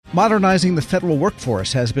Modernizing the federal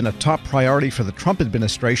workforce has been a top priority for the Trump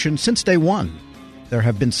administration since day one. There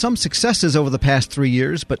have been some successes over the past 3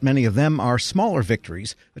 years, but many of them are smaller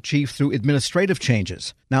victories achieved through administrative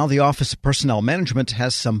changes. Now the Office of Personnel Management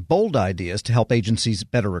has some bold ideas to help agencies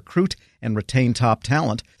better recruit and retain top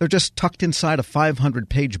talent. They're just tucked inside a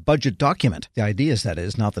 500-page budget document. The ideas, that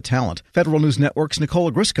is, not the talent. Federal News Network's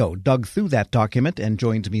Nicole Ogrysko dug through that document and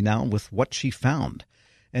joins me now with what she found.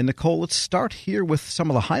 And Nicole, let's start here with some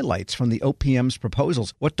of the highlights from the OPM's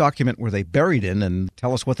proposals. What document were they buried in, and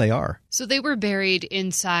tell us what they are? So they were buried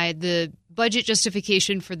inside the budget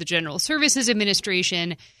justification for the General Services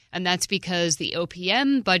Administration, and that's because the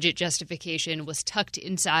OPM budget justification was tucked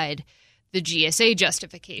inside the GSA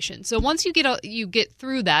justification. So once you get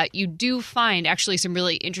through that, you do find actually some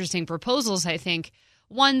really interesting proposals, I think.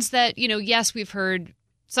 Ones that, yes, we've heard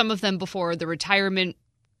some of them before, the retirement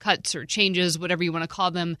cuts or changes, whatever you want to call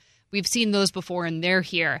them. We've seen those before and they're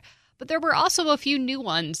here. But there were also a few new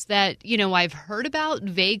ones that, I've heard about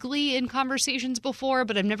vaguely in conversations before,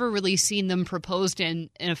 but I've never really seen them proposed in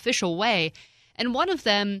an official way. And one of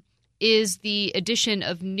them is the addition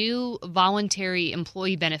of new voluntary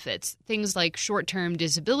employee benefits, things like short-term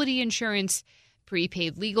disability insurance,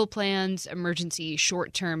 prepaid legal plans, emergency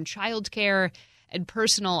short-term child care, and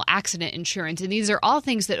personal accident insurance. And these are all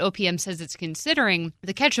things that OPM says it's considering.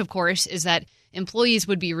 The catch, of course, is that employees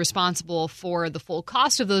would be responsible for the full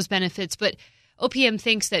cost of those benefits. But OPM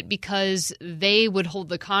thinks that because they would hold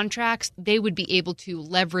the contracts, they would be able to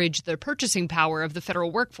leverage the purchasing power of the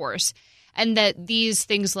federal workforce. And that these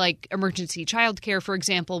things like emergency child care, for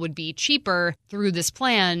example, would be cheaper through this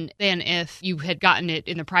plan than if you had gotten it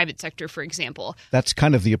in the private sector, for example. That's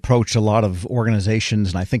kind of the approach a lot of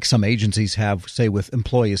organizations, and I think some agencies have, say, with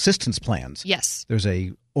employee assistance plans. Yes. There's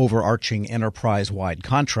a overarching enterprise-wide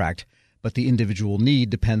contract, but the individual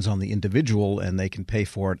need depends on the individual, and they can pay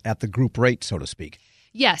for it at the group rate, so to speak.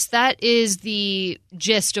 Yes, that is the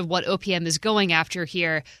gist of what OPM is going after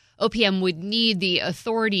here. OPM would need the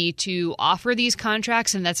authority to offer these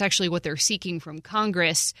contracts, and that's actually what they're seeking from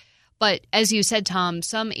Congress. But as you said, Tom,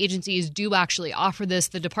 some agencies do actually offer this.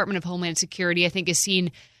 The Department of Homeland Security, I think, has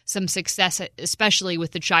seen some success, especially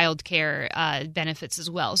with the child care benefits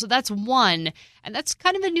as well. So that's one, and that's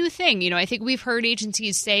kind of a new thing. I think we've heard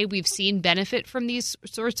agencies say we've seen benefit from these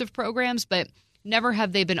sorts of programs, but never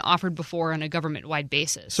have they been offered before on a government-wide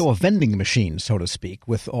basis. So a vending machine, so to speak,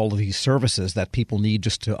 with all of these services that people need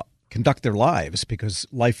just to conduct their lives, because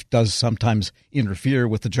life does sometimes interfere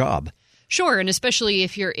with the job. Sure, and especially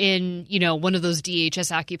if you're in, one of those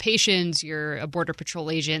DHS occupations, you're a Border Patrol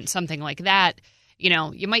agent, something like that,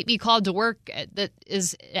 you might be called to work that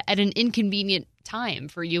is at an inconvenient time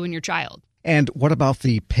for you and your child. And what about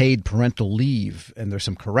the paid parental leave? And there's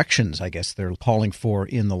some corrections, I guess, they're calling for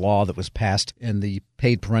in the law that was passed, and the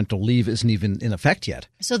paid parental leave isn't even in effect yet.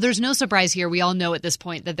 So there's no surprise here. We all know at this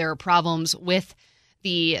point that there are problems with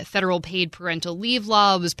the federal paid parental leave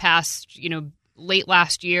law. It was passed, late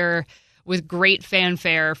last year with great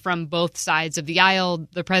fanfare from both sides of the aisle,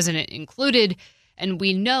 the president included. And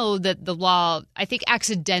we know that the law, I think,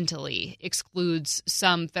 accidentally excludes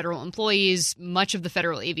some federal employees, much of the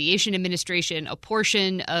Federal Aviation Administration, a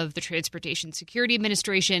portion of the Transportation Security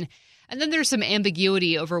Administration. And then there's some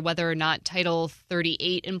ambiguity over whether or not Title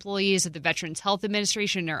 38 employees of the Veterans Health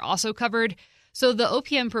Administration are also covered. So the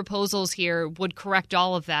OPM proposals here would correct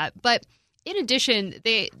all of that. But in addition,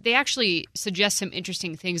 they actually suggest some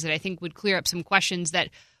interesting things that I think would clear up some questions that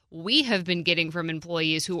we have been getting from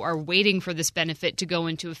employees who are waiting for this benefit to go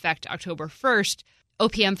into effect October 1st.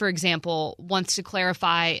 OPM, for example, wants to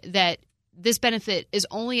clarify that this benefit is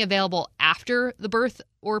only available after the birth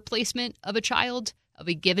or placement of a child, of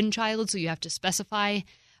a given child. So you have to specify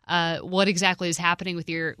what exactly is happening with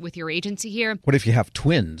your agency here. What if you have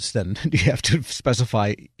twins? Then do you have to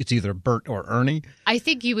specify it's either Bert or Ernie? I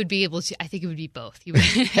think you would be able to. I think it would be both.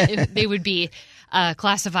 They would be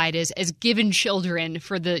classified as given children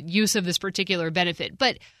for the use of this particular benefit.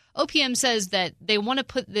 But OPM says that they want to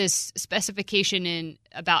put this specification in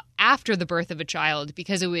about after the birth of a child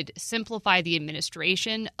because it would simplify the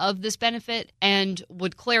administration of this benefit and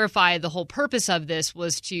would clarify the whole purpose of this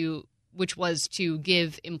which was to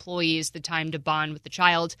give employees the time to bond with the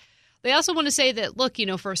child. They also want to say that, look,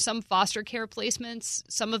 for some foster care placements,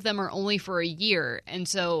 some of them are only for a year. And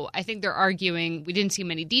so I think they're arguing, we didn't see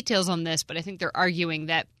many details on this, but I think they're arguing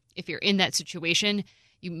that if you're in that situation,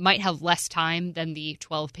 you might have less time than the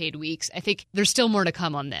 12 paid weeks. I think there's still more to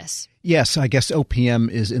come on this. Yes, I guess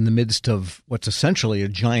OPM is in the midst of what's essentially a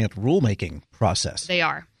giant rulemaking process. They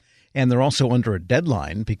are. And they're also under a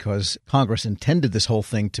deadline because Congress intended this whole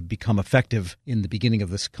thing to become effective in the beginning of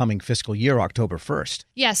this coming fiscal year, October 1st.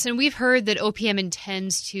 Yes, and we've heard that OPM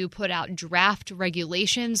intends to put out draft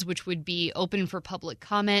regulations, which would be open for public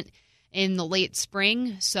comment in the late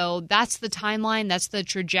spring. So that's the timeline. That's the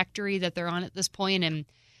trajectory that they're on at this point, and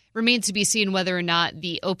remains to be seen whether or not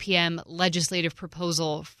the OPM legislative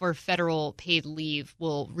proposal for federal paid leave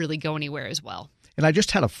will really go anywhere as well. And I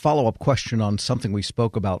just had a follow-up question on something we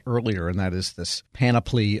spoke about earlier, and that is this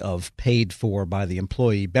panoply of paid for by the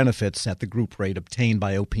employee benefits at the group rate obtained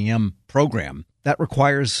by OPM program. That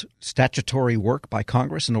requires statutory work by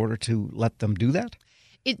Congress in order to let them do that?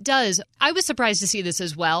 It does. I was surprised to see this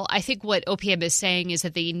as well. I think what OPM is saying is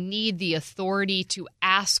that they need the authority to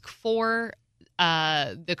ask for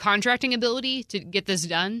the contracting ability to get this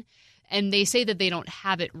done. And they say that they don't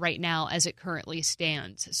have it right now as it currently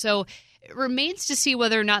stands. So it remains to see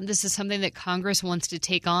whether or not this is something that Congress wants to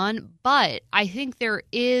take on. But I think there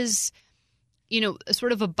is,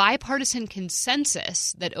 sort of a bipartisan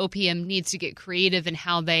consensus that OPM needs to get creative in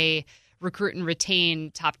how they recruit and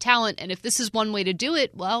retain top talent. And if this is one way to do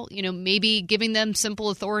it, well, maybe giving them simple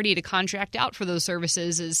authority to contract out for those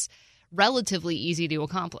services is relatively easy to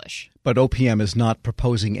accomplish. But OPM is not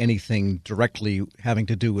proposing anything directly having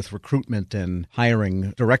to do with recruitment and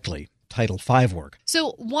hiring directly. Title V work.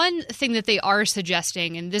 So one thing that they are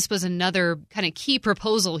suggesting, and this was another kind of key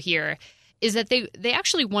proposal here, is that they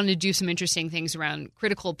actually want to do some interesting things around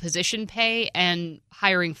critical position pay and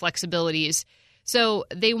hiring flexibilities. So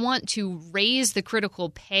they want to raise the critical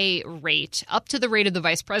pay rate up to the rate of the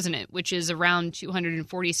vice president, which is around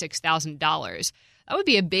 $246,000. That would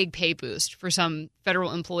be a big pay boost for some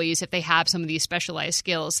federal employees if they have some of these specialized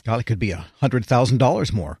skills. God, it could be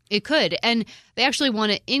 $100,000 more. It could. And they actually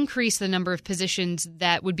want to increase the number of positions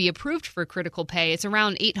that would be approved for critical pay. It's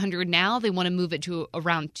around 800 now. They want to move it to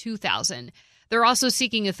around 2,000. They're also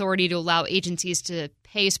seeking authority to allow agencies to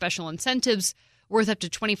pay special incentives worth up to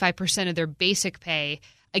 25% of their basic pay,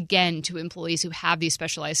 again, to employees who have these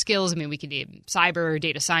specialized skills. I mean, we could name cyber,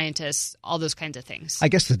 data scientists, all those kinds of things. I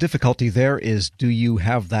guess the difficulty there is, do you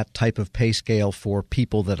have that type of pay scale for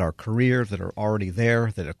people that are career, that are already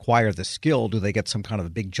there, that acquire the skill? Do they get some kind of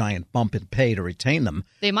a big giant bump in pay to retain them?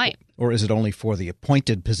 They might. Or is it only for the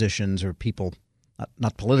appointed positions or people,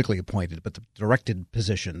 not politically appointed, but the directed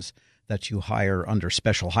positions that you hire under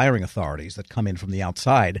special hiring authorities that come in from the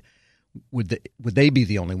outside? Would they be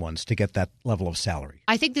the only ones to get that level of salary?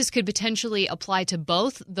 I think this could potentially apply to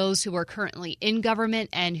both those who are currently in government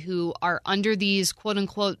and who are under these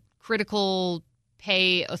quote-unquote critical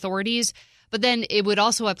pay authorities. But then it would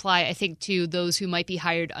also apply, I think, to those who might be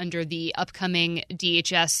hired under the upcoming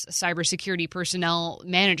DHS cybersecurity personnel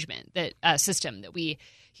management system that we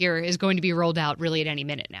hear is going to be rolled out really at any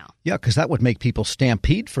minute now. Yeah, because that would make people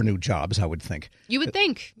stampede for new jobs, I would think. You would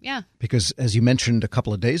think, yeah. Because as you mentioned a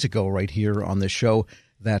couple of days ago right here on this show,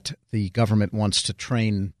 that the government wants to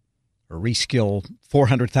train or reskill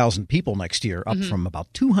 400,000 people next year, up from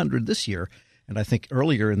about 200 this year. And I think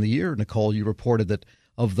earlier in the year, Nicole, you reported that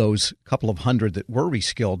of those couple of hundred that were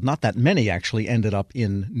reskilled, not that many actually ended up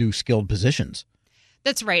in new skilled positions.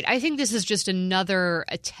 That's right. I think this is just another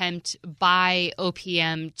attempt by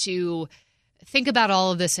OPM to think about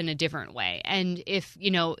all of this in a different way. And if,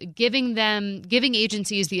 giving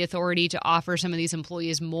agencies the authority to offer some of these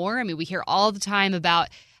employees more, I mean, we hear all the time about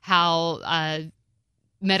how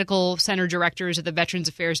medical center directors at the Veterans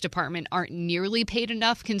Affairs Department aren't nearly paid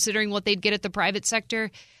enough considering what they'd get at the private sector.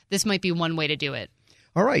 This might be one way to do it.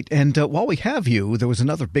 All right. And while we have you, there was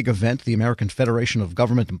another big event. The American Federation of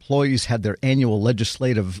Government Employees had their annual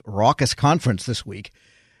legislative raucous conference this week.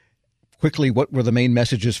 Quickly, what were the main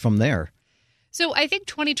messages from there? So I think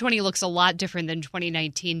 2020 looks a lot different than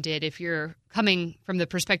 2019 did. If you're coming from the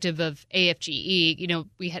perspective of AFGE,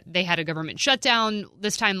 they had a government shutdown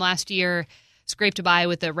this time last year, scraped by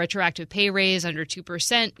with a retroactive pay raise under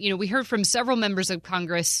 2%. We heard from several members of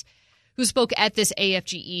Congress who spoke at this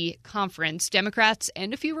AFGE conference, Democrats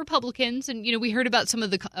and a few Republicans. And, we heard about some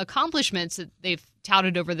of the accomplishments that they've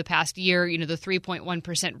touted over the past year, the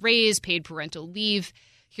 3.1% raise, paid parental leave.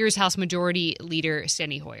 Here's House Majority Leader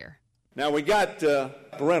Steny Hoyer. Now, we got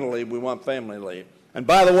parental leave. We want family leave. And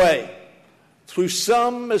by the way, through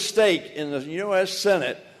some mistake in the U.S.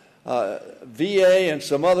 Senate, VA and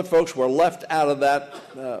some other folks were left out of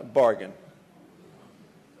that bargain.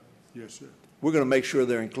 Yes, sir. We're going to make sure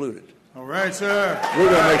they're included. All right, sir. We're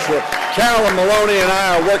going to make sure. Carolyn Maloney and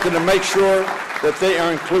I are working to make sure that they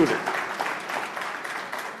are included.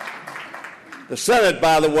 The Senate,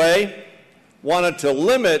 by the way, wanted to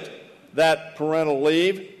limit that parental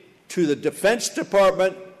leave to the Defense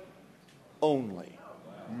Department only.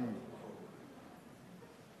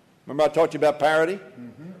 Remember I talked to you about parity?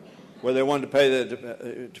 Where they wanted to pay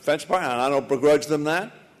the Defense Department, and I don't begrudge them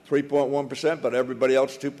that, 3.1%, but everybody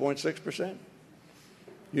else 2.6%.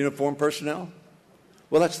 Uniformed personnel.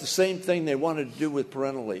 Well, that's the same thing they wanted to do with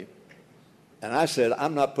parental leave. And I said,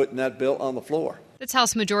 I'm not putting that bill on the floor. That's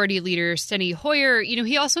House Majority Leader Steny Hoyer.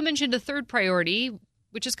 He also mentioned a third priority,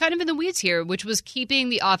 which is kind of in the weeds here, which was keeping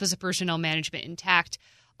the Office of Personnel Management intact.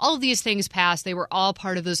 All of these things passed. They were all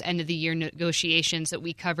part of those end-of-the-year negotiations that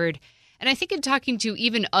we covered. And I think in talking to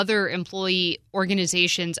even other employee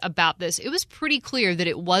organizations about this, it was pretty clear that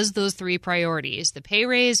it was those three priorities, the pay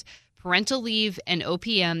raise, parental leave, and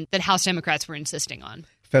OPM, that House Democrats were insisting on.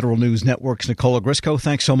 Federal News Network's Nicola Grisco,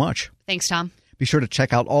 thanks so much. Thanks, Tom. Be sure to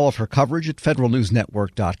check out all of her coverage at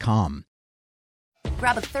federalnewsnetwork.com.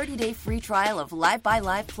 Grab a 30-day free trial of Live by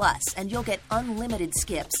Live Plus, and you'll get unlimited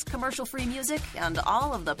skips, commercial-free music, and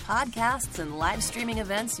all of the podcasts and live streaming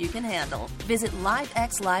events you can handle. Visit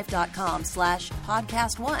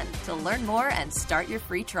livexlive.com/podcast1 to learn more and start your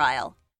free trial.